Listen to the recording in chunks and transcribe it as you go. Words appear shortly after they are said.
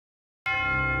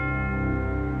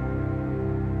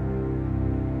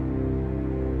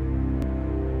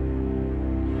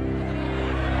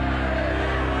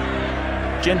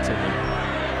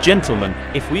Gentlemen,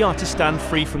 if we are to stand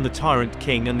free from the tyrant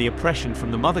king and the oppression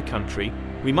from the mother country,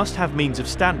 we must have means of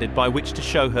standard by which to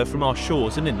show her from our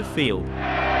shores and in the field.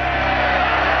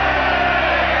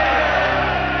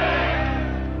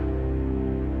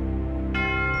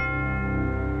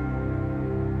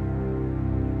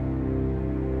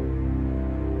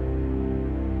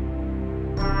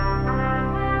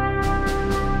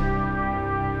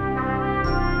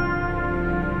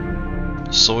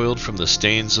 Soiled from the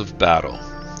stains of battle,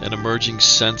 an emerging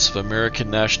sense of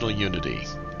American national unity,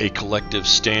 a collective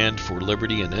stand for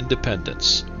liberty and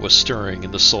independence was stirring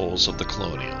in the souls of the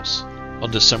colonials. On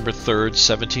December 3,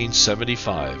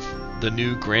 1775, the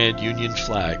new Grand Union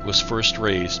flag was first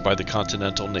raised by the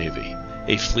Continental Navy,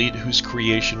 a fleet whose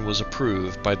creation was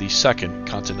approved by the Second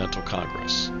Continental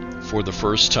Congress. For the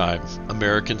first time,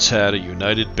 Americans had a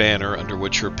united banner under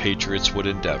which her patriots would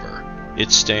endeavor. It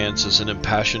stands as an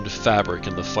impassioned fabric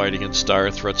in the fight against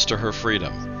dire threats to her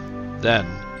freedom, then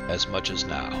as much as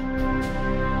now.